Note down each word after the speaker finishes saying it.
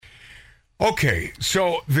Okay,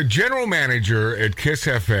 so the general manager at KISS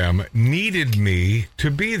FM needed me to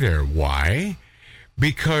be there. Why?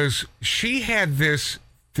 Because she had this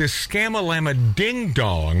Scamalama Ding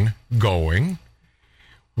Dong going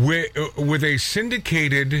with a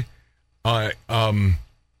syndicated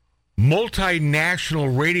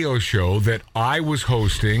multinational radio show that I was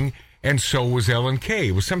hosting, and so was Ellen Kay.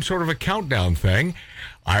 It was some sort of a countdown thing.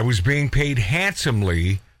 I was being paid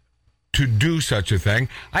handsomely to do such a thing.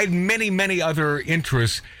 I had many, many other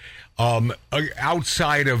interests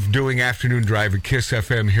outside of doing Afternoon Drive at KISS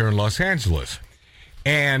FM here in Los Angeles.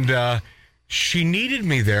 And she needed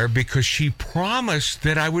me there because she promised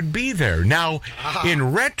that I would be there. Now,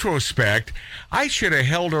 in retrospect, I should have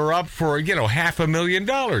held her up for,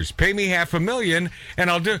 $500,000. Pay me $500,000 and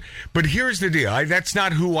I'll do. But here's the deal. That's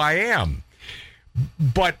not who I am.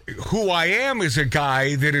 But who I am is a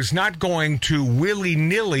guy that is not going to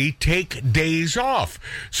willy-nilly take days off.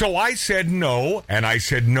 So I said no, and I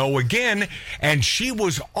said no again, and she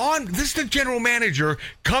was on. This is the general manager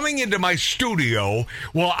coming into my studio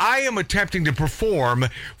while I am attempting to perform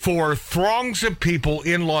for throngs of people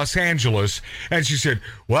in Los Angeles. And she said,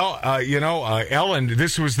 well, Ellen,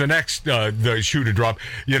 this was the next the shoe to drop.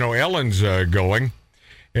 Ellen's going.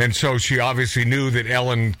 And so she obviously knew that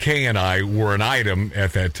Ellen Kay and I were an item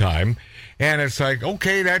at that time. And it's like,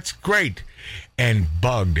 okay, that's great. And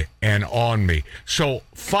bugged and on me. So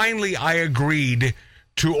finally I agreed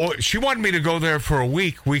to, she wanted me to go there for a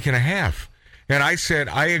week and a half. And I said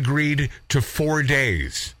I agreed to 4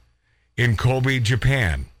 days in Kobe,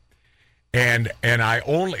 Japan. And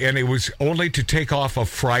it was only to take off a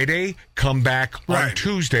Friday, come back on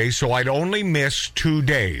Tuesday. So I'd only miss 2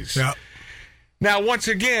 days. Yeah. Now, once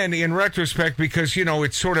again, in retrospect, because,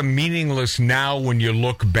 it's sort of meaningless now when you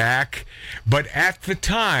look back, but at the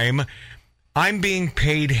time, I'm being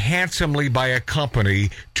paid handsomely by a company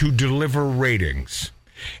to deliver ratings.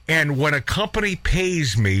 And when a company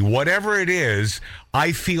pays me, whatever it is,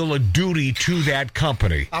 I feel a duty to that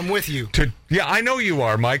company. I'm with you. Yeah, I know you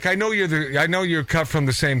are, Mike. I know you're cut from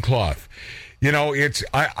the same cloth.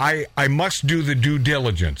 I must do the due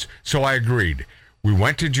diligence. So I agreed. We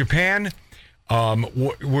went to Japan.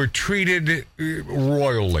 We're treated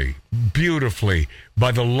royally, beautifully,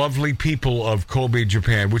 by the lovely people of Kobe,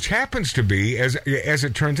 Japan, which happens to be, as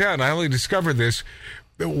it turns out, and I only discovered this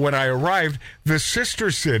when I arrived, the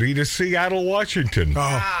sister city to Seattle, Washington,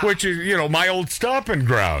 which is, my old stomping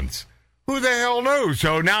grounds. Who the hell knew?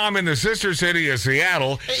 So now I'm in the sister city of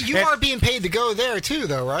Seattle. You are being paid to go there, too,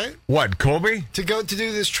 though, right? What, Kobe? To go to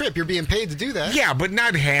do this trip. You're being paid to do that. Yeah, but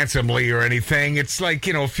not handsomely or anything. It's like,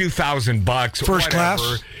 a few $1,000. First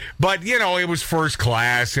class? But, it was first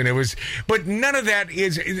class, and it was... But none of that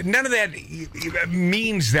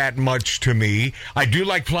means that much to me. I do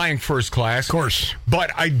like flying first class. Of course.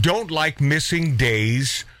 But I don't like missing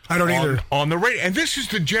days... I don't either. On the radio. And this is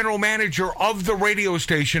the general manager of the radio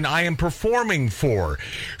station I am performing for.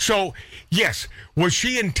 So, yes, was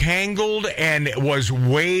she entangled and was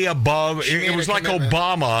way above? It was like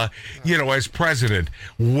Obama, as president.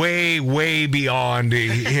 Way, way beyond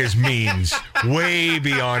his means. Way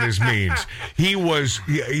beyond his means. He was,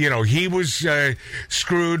 he was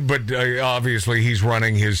screwed, but obviously he's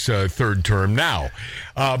running his third term now.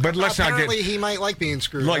 But let's not get... Apparently he might like being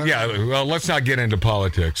screwed. Well, let's not get into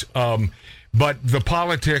politics. But the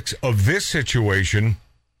politics of this situation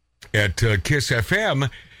at KISS FM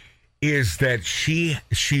is that she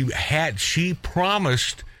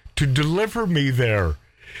promised to deliver me there.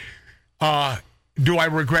 Do I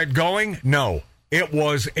regret going? No. It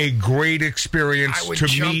was a great experience to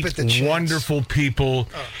meet wonderful people.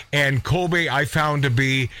 And Kobe, I found to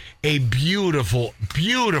be a beautiful,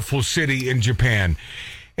 beautiful city in Japan.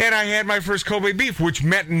 And I had my first Kobe beef, which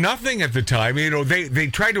meant nothing at the time. They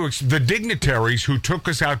tried to, the dignitaries who took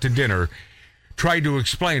us out to dinner tried to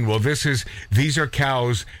explain, well, these are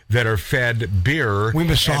cows that are fed beer. We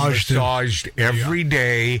massaged every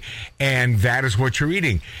day, and that is what you're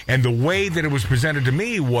eating. And the way that it was presented to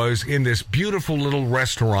me was in this beautiful little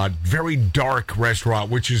restaurant, very dark restaurant,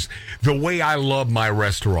 which is the way I love my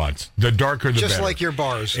restaurants. The darker, the better. Just like your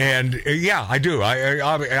bars. And yeah, I do. I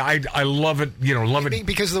love it. Love it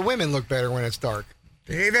because the women look better when it's dark.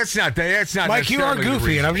 That's not. Mike, you are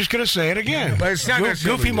goofy, and I'm just going to say it again. But it's not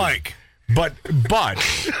goofy, Mike. But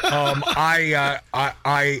I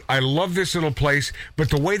love this little place. But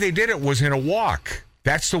the way they did it was in a wok.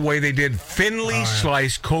 That's the way they did thinly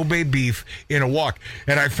sliced Kobe beef in a wok,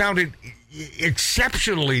 and I found it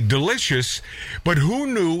exceptionally delicious. But who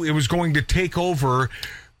knew it was going to take over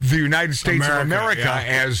the United States of America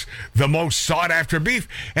yeah. as the most sought-after beef.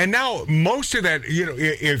 And now most of that,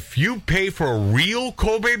 if you pay for a real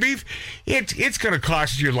Kobe beef, it's going to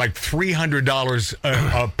cost you like $300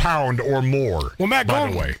 a pound or more. Well, Matt, by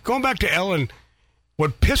the way, going back to Ellen,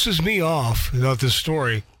 what pisses me off about this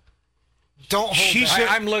story, Don't hold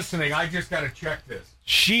back. I'm listening. I just got to check this.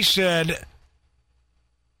 she said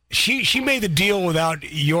she made the deal without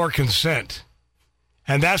your consent.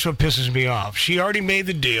 And that's what pisses me off. She already made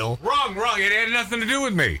the deal. Wrong. It had nothing to do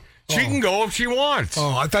with me. She can go if she wants.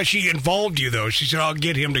 Oh, I thought she involved you, though. She said, I'll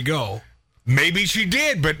get him to go. Maybe she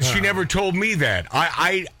did, but she never told me that.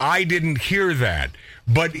 I didn't hear that.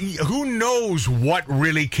 But who knows what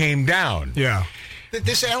really came down? Yeah.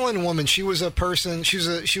 This Ellen woman, she was a person. She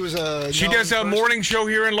does a morning show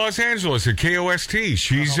here in Los Angeles at KOST.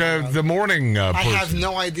 She's the morning person. I have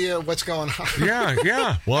no idea what's going on.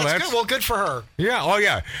 Yeah. Well, that's good. Well, good for her. Yeah. Oh,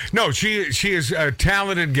 yeah. No, she is a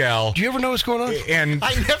talented gal. Do you ever know what's going on? And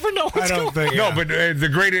I never know what's going on. No, but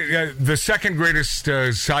the second greatest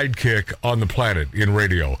sidekick on the planet in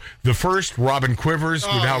radio. The first, Robin Quivers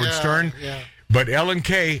with Howard Stern. Yeah. But Ellen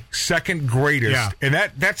Kay, second greatest. Yeah. And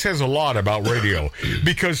that says a lot about radio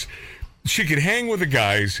because she could hang with the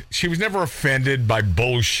guys. She was never offended by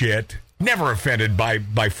bullshit. Never offended by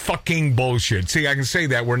fucking bullshit. See, I can say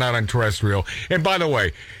that. We're not on terrestrial. And by the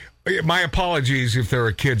way, my apologies if there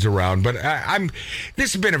are kids around, but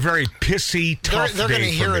this has been a very pissy, tough They're day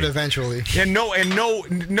going to for hear me. it eventually. And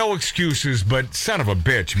no excuses, but son of a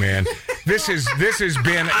bitch, man. This has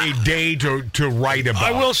been a day to write about.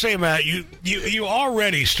 I will say, Matt, you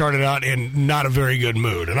already started out in not a very good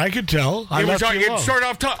mood, and I could tell. It started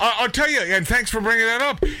off tough. I'll tell you, and thanks for bringing that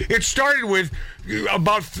up. It started with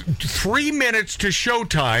about 3 minutes to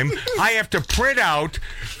showtime. I have to print out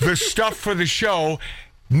the stuff for the show.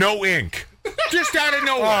 No ink. Just out of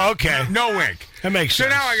nowhere. Oh, okay. No ink. That makes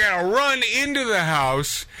sense. So now I got to run into the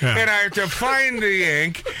house, and I have to find the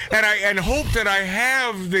ink, and hope that I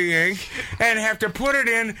have the ink, and have to put it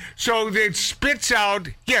in so that it spits out.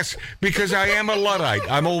 Yes, because I am a Luddite.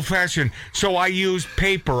 I'm old-fashioned. So I use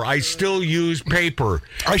paper. I still use paper.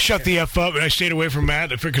 I shut the F up, and I stayed away from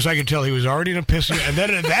Matt because I could tell he was already in a pissy. And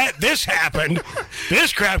then this happened.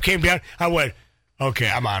 This crap came down. I went, okay,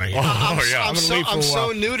 I'm out of here. I'm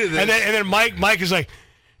so new to this. And then Mike is like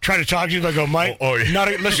trying to talk to you. I go, Mike, let's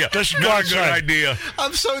go Not a good idea.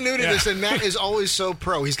 I'm so new to this, and Matt is always so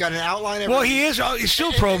pro. He's got an outline. Well, he is. He's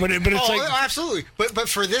still pro, but it's like absolutely. But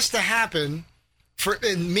for this to happen,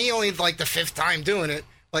 and me only like the fifth time doing it,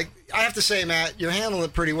 like I have to say, Matt, you're handling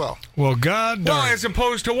it pretty well. Well, God darn. Well, as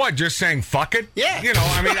opposed to what? Just saying fuck it? Yeah.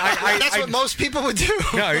 I mean, that's what most people would do.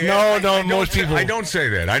 No, most people. I don't say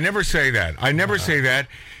that. I never say that. I never say that.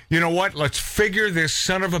 You know what? Let's figure this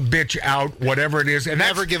son of a bitch out, whatever it is. And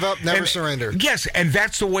never give up, never surrender. Yes, and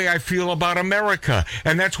that's the way I feel about America.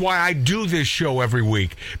 And that's why I do this show every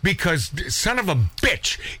week. Because, son of a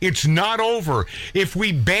bitch, it's not over. If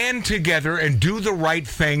we band together and do the right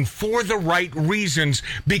thing for the right reasons,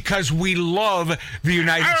 because we love the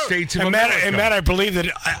United States of America. Matt, I believe that,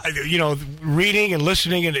 reading and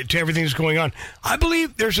listening to everything that's going on, I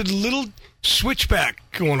believe there's a little switchback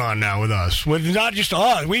going on now with us, with not just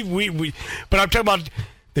us. But I'm talking about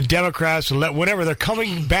the Democrats and whatever. They're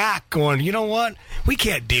coming back, going, you know what? We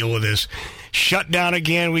can't deal with this. Shut down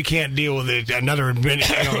again. We can't deal with it. Another.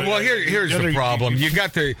 Well, here's the problem. You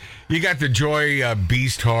got the Joy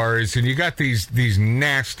Beastars, and you got these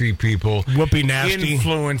nasty people, whoopee nasty,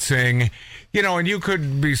 influencing. And you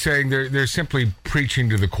could be saying they're simply preaching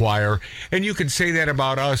to the choir, and you could say that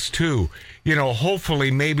about us too.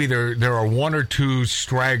 Hopefully, maybe there are one or two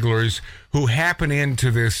stragglers who happen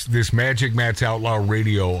into this Magic Matt's Outlaw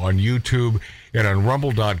Radio on YouTube and on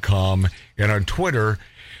Rumble.com and on Twitter,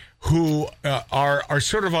 who are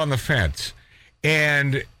sort of on the fence.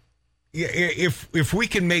 And if we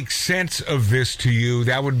can make sense of this to you,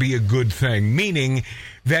 that would be a good thing. Meaning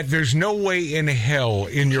that there's no way in hell,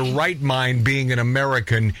 in your right mind, being an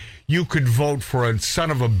American, you could vote for a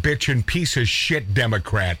son of a bitch and piece of shit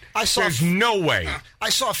Democrat. There's no way.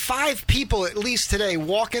 I saw 5 people at least today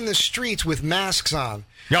walk in the streets with masks on.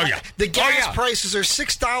 Oh, yeah. The gas prices are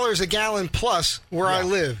 $6 a gallon plus where I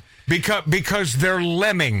live. Because they're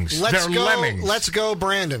lemmings. Lemmings. Let's go,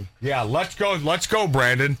 Brandon. Yeah, let's go,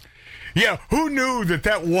 Brandon. Yeah, who knew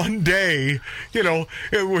that one day, at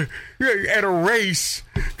a race,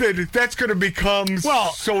 that's going to become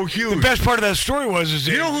so huge. The best part of that story was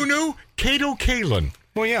you know who knew? Cato Kalin.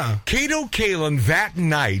 Well, yeah. Cato Kalin that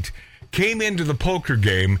night came into the poker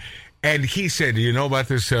game, and he said, "You know about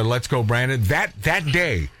this? Let's go, Brandon." That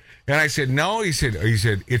day, and I said, "No." He said,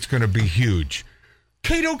 "It's going to be huge."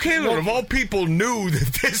 Kato Kaler, of all people, knew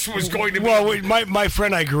that this was going to be... Well, my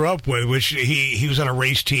friend I grew up with, which he was on a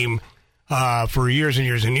race team for years and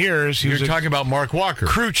years and years. You're talking about Mark Walker.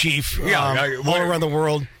 Crew chief Yeah, all around the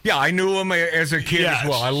world. Yeah, I knew him as a kid as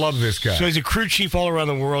well. I love this guy. So he's a crew chief all around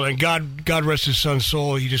the world, and God rest his son's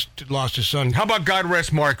soul. He just lost his son. How about God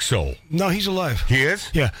rest Mark's soul? No, he's alive. He is?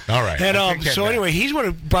 Yeah. All right. And so anyway, he's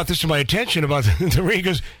what brought this to my attention about the ring. He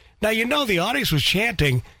goes, now, the audience was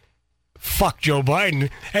chanting, fuck Joe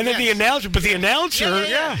Biden. And then the announcer,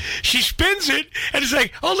 she spins it, and it's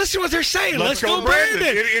like, oh, listen what they're saying. Let's go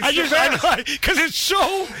Brandon. Because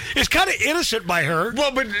it's kind of innocent by her.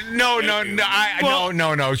 Well, but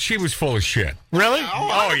no. She was full of shit. Really?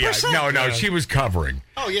 Oh, yeah. No. She was covering.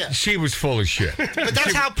 Oh, yeah. She was full of shit. But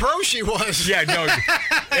that's how pro she was. Yeah, no.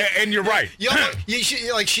 And you're right.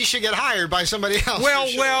 She should get hired by somebody else.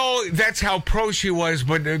 Well, that's how pro she was,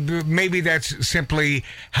 but maybe that's simply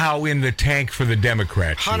how in the tank for the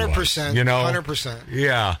Democrats. 100%. 100%.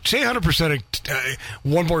 Yeah. Say 100%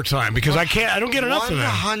 one more time, because I don't get enough of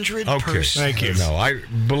that. 100%. Okay. Thank you. No,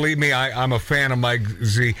 believe me, I'm a fan of Mike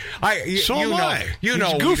Z. So am I. You He's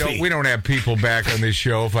know, goofy. we don't have people back on this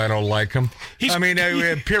show if I don't like them.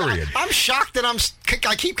 Period. I'm shocked that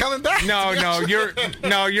I keep coming back.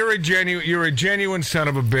 You're a genuine son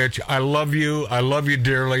of a bitch. I love you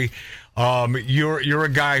dearly. You're a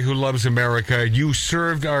guy who loves America. You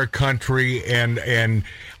served our country, and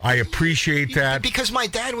I appreciate that. Because my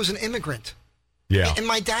dad was an immigrant. Yeah. And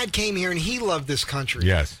my dad came here, and he loved this country.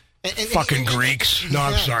 Yes. Fucking Greeks. No,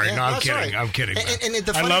 I'm sorry. No, I'm kidding. Right. I'm kidding. And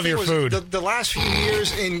I love your food. The last few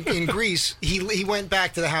years in Greece, he went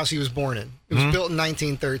back to the house he was born in. It was built in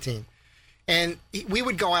 1913. And we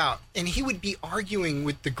would go out, and he would be arguing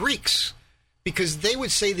with the Greeks because they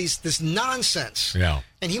would say this nonsense. Yeah.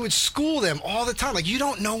 And he would school them all the time. Like, you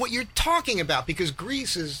don't know what you're talking about, because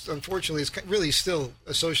Greece is, unfortunately, is really still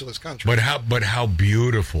a socialist country. But how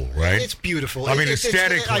beautiful, right? It's beautiful. I mean,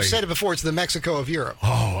 aesthetically. I've said it before, it's the Mexico of Europe.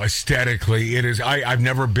 Oh, aesthetically, it is. I've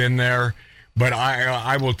never been there, but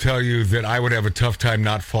I will tell you that I would have a tough time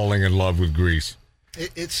not falling in love with Greece.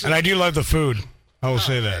 And I do love the food. I will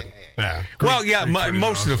say that. Yeah.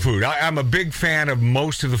 Most of the food. I'm a big fan of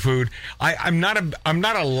most of the food. I'm not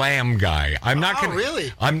a lamb guy.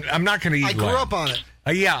 Really? I'm not going to eat lamb. I grew up on it.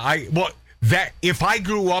 If I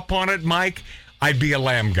grew up on it, Mike, I'd be a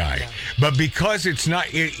lamb guy. Yeah. But because it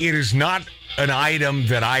is not an item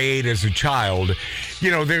that I ate as a child,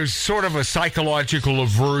 there's sort of a psychological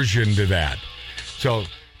aversion to that. So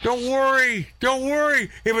don't worry.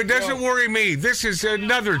 If it doesn't worry me, this is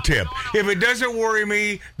another tip. If it doesn't worry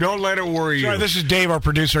me, don't let it worry you. Sorry, this is Dave, our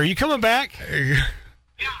producer. Are you coming back? Yeah,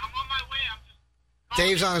 I'm on my way.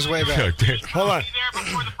 Dave's on his way back. Hold on.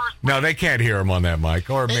 No, they can't hear him on that mic.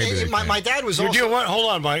 Or maybe they can. My dad was You're also... doing what? Hold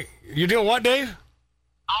on, Mike. You're doing what, Dave?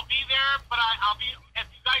 I'll be there, but I'll be... If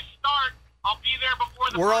you guys start, I'll be there before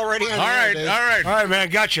the... We're already on the All right, man.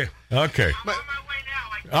 Gotcha. Okay. I'm on my way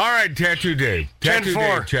now. All right, Tattoo Dave. 10-4.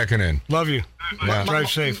 Dave checking in. Love you. Drive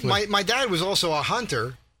safely. My dad was also a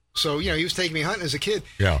hunter, so he was taking me hunting as a kid.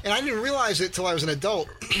 Yeah. And I didn't realize it till I was an adult.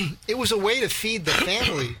 It was a way to feed the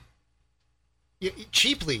family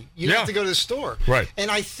cheaply. You didn't have to go to the store. Right. And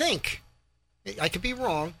I think, I could be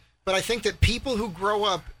wrong, but I think that people who grow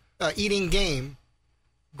up eating game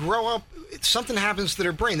something happens to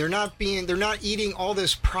their brain. They're not eating all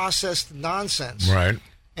this processed nonsense. Right.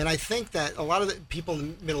 And I think that a lot of the people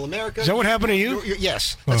in Middle America... Is that what happened to you?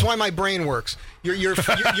 Yes. That's why my brain works. Your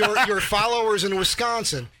followers in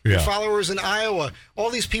Wisconsin, your followers in Iowa, all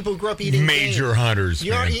these people who grew up eating major game. hunters,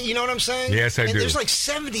 You know what I'm saying? Yes, I do. There's like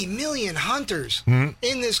 70 million hunters in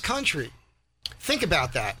this country. Think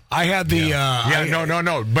about that. I had the...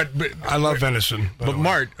 No. But I love venison. But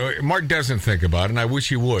Mart doesn't think about it, and I wish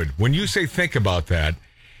he would. When you say think about that,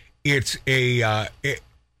 it's a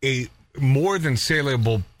more than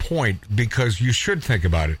saleable point, because you should think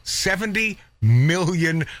about it. 70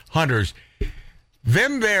 million hunters.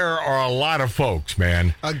 There are a lot of folks,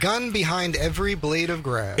 man. A gun behind every blade of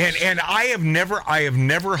grass. And I have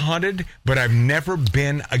never hunted, but I've never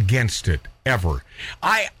been against it ever.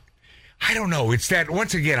 I don't know. It's that,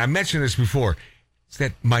 once again, I mentioned this before. It's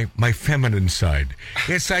that my feminine side.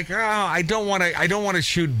 It's like, I don't want to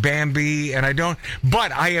shoot Bambi,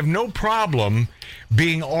 but I have no problem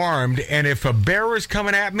being armed, and if a bear is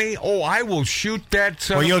coming at me, I will shoot that.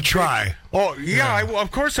 Well, you'll try. Oh, yeah.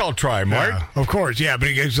 Of course I'll try, Mart. Yeah, of course, yeah, but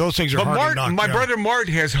those things are hard to knock my down. brother Mart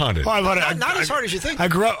has hunted. Not as hard as you think. I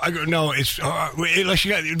grew up. It's unless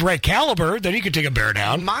you got right caliber, then you could take a bear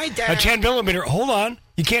down. My dad, a 10 millimeter. Hold on,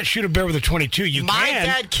 You can't shoot a bear with a 22. You My can.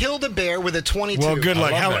 dad killed a bear with a 22. Well, good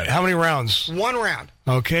luck. love that. How many rounds? One round.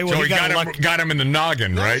 Okay, well, So he he got got him in the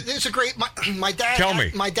noggin, right? It's a great. My dad. Tell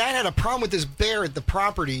me. My dad had a problem with this bear at the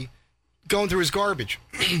property going through his garbage.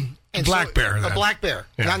 And Black bear, A then. black bear.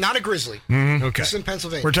 Yeah. Not a grizzly. Okay. This is in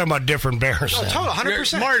Pennsylvania. We're talking about different bears. Oh, then. total,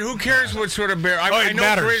 100%. Mart, who cares what sort of bear? it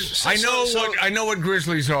matters. I know what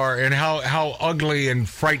grizzlies are and how ugly and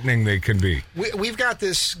frightening they can be. We've got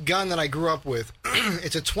this gun that I grew up with.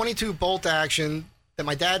 It's a 22 bolt action that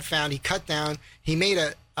my dad found. He cut down. He made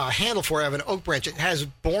a handle for it out of an oak branch. It has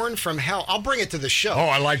 "Born from Hell." I'll bring it to the show. Oh,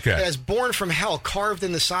 I like that. It has "Born from Hell" carved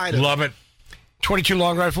in the side of Love it. 22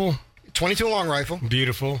 long rifle. 22 long rifle.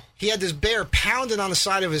 Beautiful. He had this bear pounded on the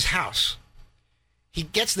side of his house. He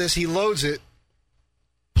gets this, he loads it,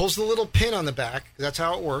 pulls the little pin on the back, that's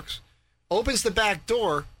how it works, opens the back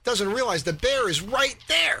door, doesn't realize the bear is right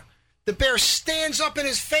there. The bear stands up in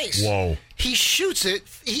his face. Whoa. He shoots it.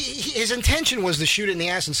 His intention was to shoot it in the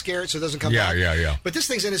ass and scare it so it doesn't come back. Yeah. But this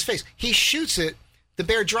thing's in his face. He shoots it. The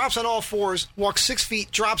bear drops on all fours, walks 6 feet,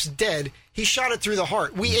 drops dead. He shot it through the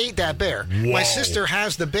heart. We ate that bear. Whoa. My sister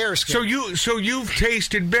has the bear skin. So you've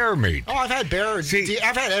tasted bear meat. Oh, I've had bear. See-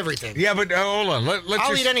 I've had everything. Yeah, but hold on. Let's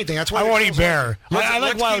I'll just, eat anything. That's why I it want to eat feels bear. I like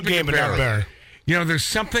let's wild keep it game, to but not bear. You know, there's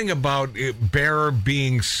something about bear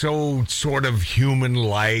being so sort of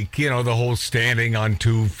human-like. You know, the whole standing on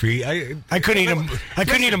 2 feet. I couldn't eat a. I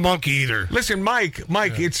couldn't eat a monkey either. Listen, Mike,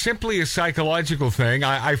 it's simply a psychological thing.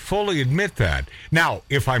 I fully admit that. Now,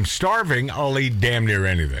 if I'm starving, I'll eat damn near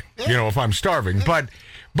anything. You know, if I'm starving. But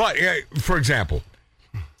for example,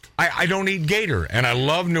 I don't eat gator, and I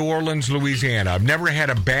love New Orleans, Louisiana. I've never had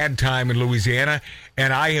a bad time in Louisiana,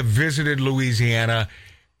 and I have visited Louisiana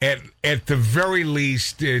at the very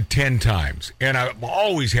least 10 times, and I've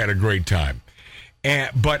always had a great time.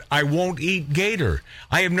 But I won't eat gator.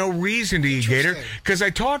 I have no reason to eat gator because I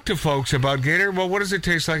talk to folks about gator. Well, what does it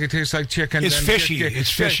taste like? It tastes like chicken. It's Then fishy. just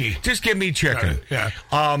It's fishy. Just give me chicken. Yeah.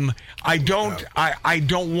 I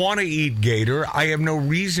don't want to eat gator. I have no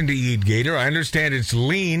reason to eat gator. I understand it's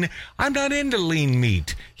lean. I'm not into lean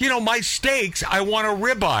meat. You know, my steaks, I want a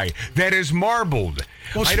ribeye that is marbled.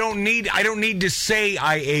 Well, I don't need to say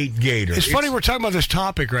I ate gator. It's funny we're talking about this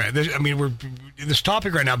topic right. We're this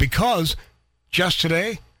topic right now because just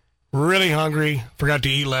today, really hungry. Forgot to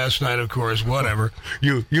eat last night, of course. Whatever.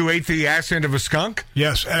 You ate the ass end of a skunk?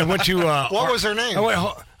 Yes, and I went to. What was her name?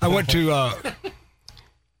 I went to.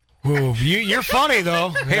 Ooh, you're funny though.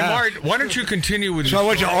 Hey, Yeah. Mart, why don't you continue with? So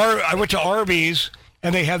your story? I went to Arby's,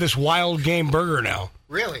 and they have this wild game burger now.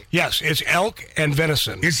 Really? Yes, it's elk and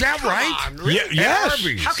venison. Is that right? on, really? Yes.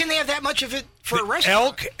 Arby's. How can they have that much of it for a restaurant?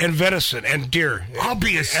 Elk and venison and deer. I'll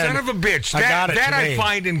be a son And of a bitch. I got it that today. I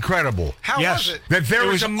find incredible. How Yes. was it? That there It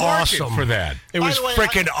was was a market awesome. for that. It By was the way,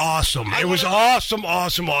 freaking awesome. It was awesome.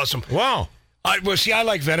 Wow. See, I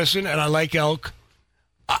like venison and I like elk.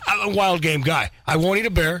 I'm a wild game guy. I won't eat a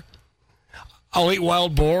bear. I'll eat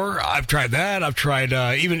wild boar. I've tried that. I've tried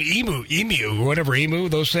even emu, or whatever,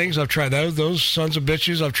 those things. I've tried those sons of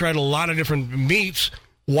bitches. I've tried a lot of different meats,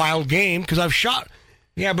 wild game, because I've shot.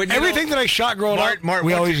 Yeah, but Everything that I shot growing up, we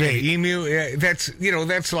what's always it, ate. emu.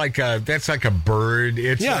 That's like a bird.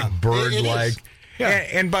 It's Yeah. like bird It like. is. Yeah.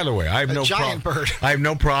 And by the way, I have no giant problem. bird. I have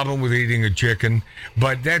no problem with eating a chicken,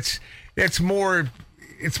 but that's more.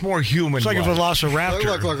 It's more human. It's like a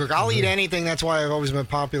velociraptor. Look. I'll eat anything. That's why I've always been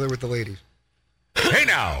popular with the ladies. Hey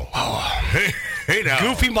now. Hey now.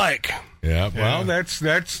 Goofy Mike. Yeah, well, that's.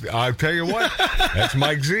 I'll tell you what. That's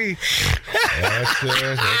Mike Z. That's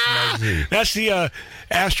Mike Z. That's the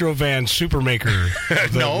Astrovan Supermaker.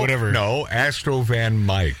 Whatever. No, Astrovan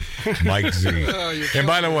Mike Z. And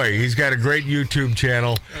by the way, he's got a great YouTube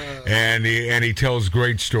channel, and he tells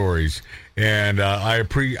great stories. And I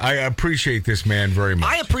appreciate this man very much.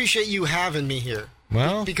 I appreciate you having me here.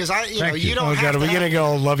 Well, because you thank you. don't Oh, have God, to are we have going to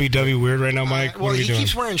go lovey-dovey weird right now, Mike? well, what are we he doing?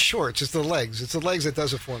 keeps wearing shorts. It's the legs. It's the legs that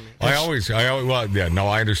does it for me. I always, well, yeah, no,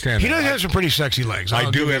 I understand. He that. does have some pretty sexy legs. I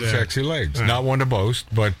I'll do give you have that. sexy legs. Not one to boast,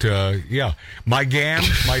 but yeah. My gams,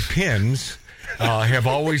 my pins have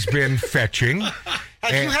always been fetching.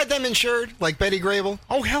 Have you had them insured, like Betty Grable?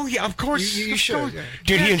 Oh, hell yeah, of course. You of should. course. Yeah.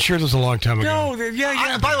 Dude, he insured us a long time ago. No,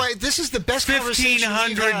 yeah. By the way, this is the best conversation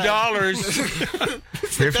we've had.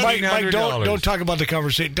 Mike, don't talk about the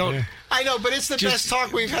conversation. Don't. I know, but it's the best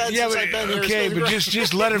talk we've had since I've been here. Okay, It's but been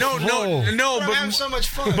just let it flow. No, I'm but having so much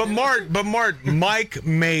fun. But Mart, Mike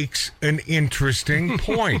makes an interesting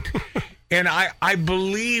point. And I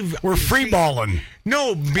believe We're freeballing.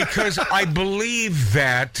 No, because I believe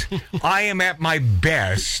that I am at my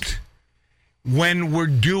best when we're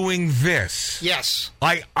doing this. Yes.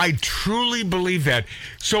 I truly believe that.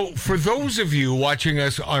 So for those of you watching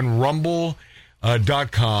us on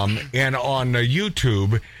Rumble.com and on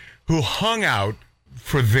YouTube who hung out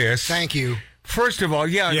for this. Thank you. First of all,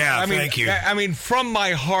 thank you. I mean, from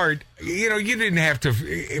my heart, you didn't have to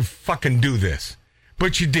fucking do this,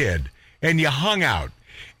 but you did, and you hung out.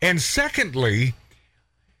 And secondly,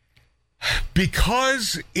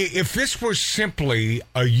 because if this were simply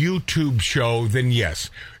a YouTube show, then yes,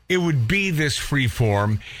 it would be this free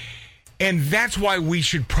form. And that's why we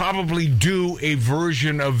should probably do a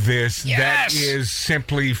version of this that is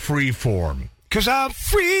simply free form. Because I'm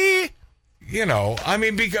free. I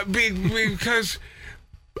mean, because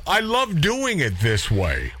I love doing it this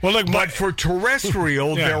way. Well, look, but for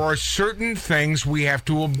terrestrial, there are certain things we have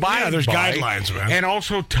to abide by. There's guidelines, man. And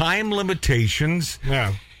also time limitations.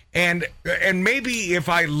 Yeah. And maybe if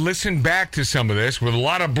I listen back to some of this with a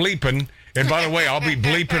lot of bleeping, and by the way, I'll be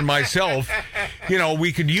bleeping myself,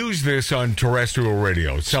 we could use this on terrestrial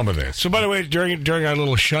radio, some of this. So, by the way, during our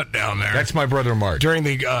little shutdown there. That's my brother Mark. During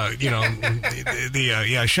the,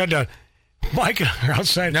 shutdown, Mike,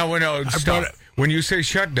 outside. No, stop. When you say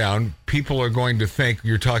shutdown, people are going to think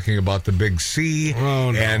you're talking about the big C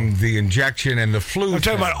and the injection and the flu. I'm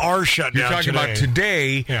talking about our shutdown. You're talking about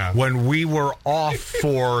today when we were off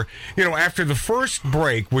for, after the first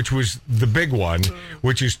break, which was the big one,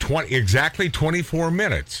 which is exactly 24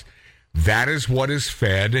 minutes. That is what is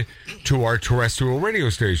fed to our terrestrial radio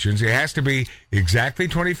stations. It has to be exactly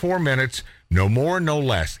 24 minutes. No more, no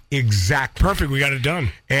less. Exactly. Perfect. We got it done.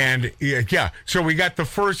 And so we got the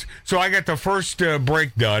first. So I got the first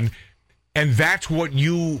break done, and that's what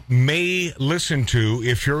you may listen to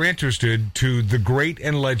if you're interested. To the great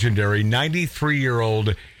and legendary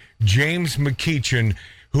 93-year-old James McKeechan,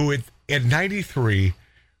 who at 93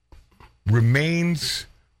 remains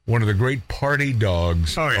one of the great party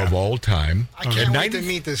dogs of all time. I can't wait to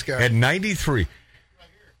meet this guy. At 93.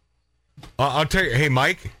 I'll tell you, hey,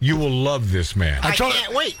 Mike, you will love this man. I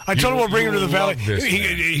can't wait. I told him we'll bring him to the Valley.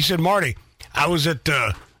 He said, Marty, I was at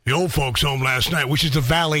the old folks' home last night, which is the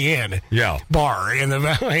Valley Inn bar in the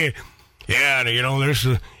Valley. Yeah,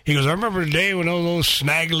 he goes, I remember the day when all those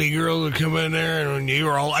snaggly girls would come in there, and when you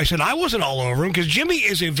were all, I said, I wasn't all over him, because Jimmy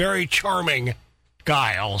is a very charming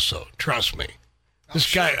guy also, trust me.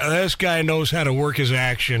 This guy knows how to work his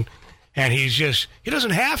action. And he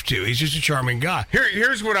doesn't have to. He's just a charming guy.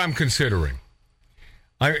 Here's what I'm considering.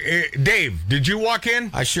 Dave, did you walk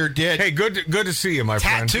in? I sure did. Hey, good to see you, my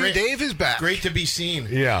friend. Tattoo Dave is back. Great to be seen.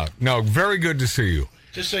 Yeah, no, very good to see you.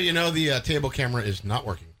 Just so you know, the table camera is not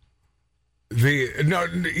working.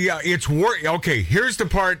 It's working. Okay, here's the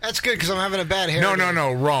part. That's good because I'm having a bad hair.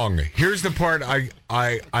 No, wrong. Here's the part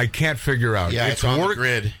I can't figure out. Yeah, it's on the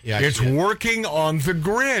grid. Yeah, it's working on the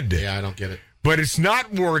grid. Yeah, I don't get it. But it's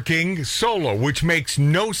not working solo, which makes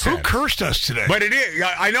no sense. Who cursed us today? But it is.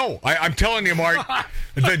 I know. I'm telling you, Mark.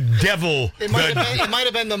 The devil. It might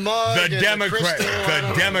have been the mug. The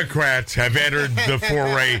Democrats have entered the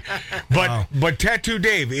foray. But Tattoo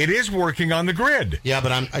Dave, it is working on the grid. Yeah,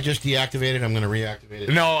 but I just deactivated. I'm going to reactivate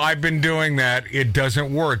it. No, I've been doing that. It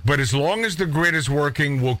doesn't work. But as long as the grid is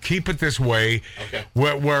working, we'll keep it this way. Okay.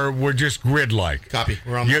 Where we're just grid-like. Copy.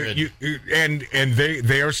 We're on the grid. And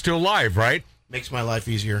they are still live, right? Makes my life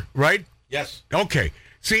easier. Right? Yes. Okay.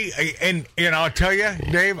 See, and I'll tell you,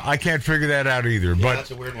 Dave, I can't figure that out either. Yeah, but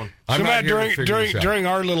that's a weird one. I'm Matt, during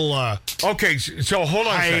our little okay, so hold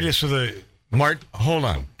on hiatus of the Mart, hold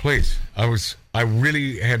on, please. I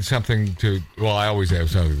really had something to. Well, I always have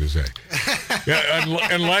something to say.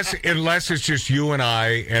 unless it's just you and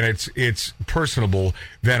I, and it's personable,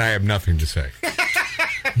 then I have nothing to say.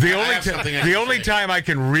 The only time I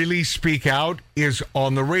can really speak out is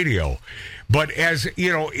on the radio. But as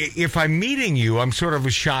you know, if I'm meeting you, I'm sort of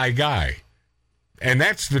a shy guy. And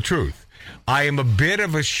that's the truth. I am a bit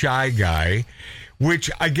of a shy guy,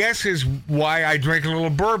 which I guess is why I drink a little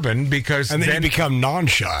bourbon, because and then you become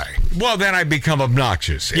non-shy. Well, then I become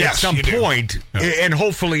obnoxious at some point, and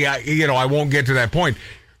hopefully I won't get to that point.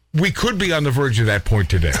 We could be on the verge of that point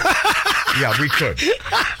today. Yeah, we could.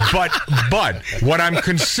 But what I'm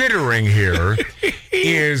considering here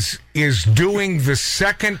is doing the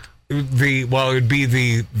second. It'd be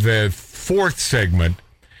the fourth segment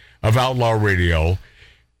of Outlaw Radio,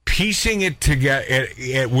 piecing it together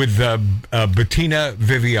with Bettina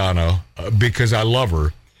Viviano because I love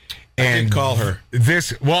her. And I did call her.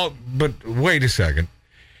 But wait a second.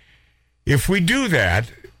 If we do that,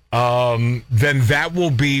 then that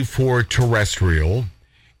will be for terrestrial,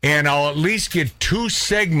 and I'll at least get 2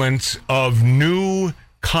 segments of new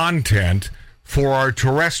content for our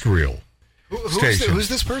terrestrial. Who's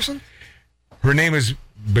this person? Her name is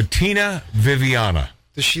Bettina Viviana.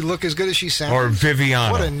 Does she look as good as she sounds? Or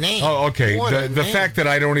Viviano. What a name. Oh, okay. What a The name. fact that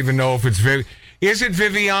I don't even know if it's Is it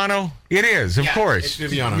Viviano? It is, of course.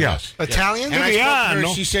 It's Viviano. Yeah. Yes. Italian? And I spoke to her,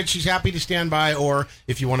 Viviano. she said she's happy to stand by, or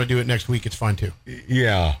if you want to do it next week, it's fine too.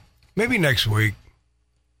 Yeah. Maybe next week.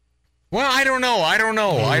 Well, I don't know. I don't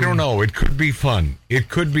know. It could be fun.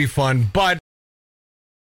 But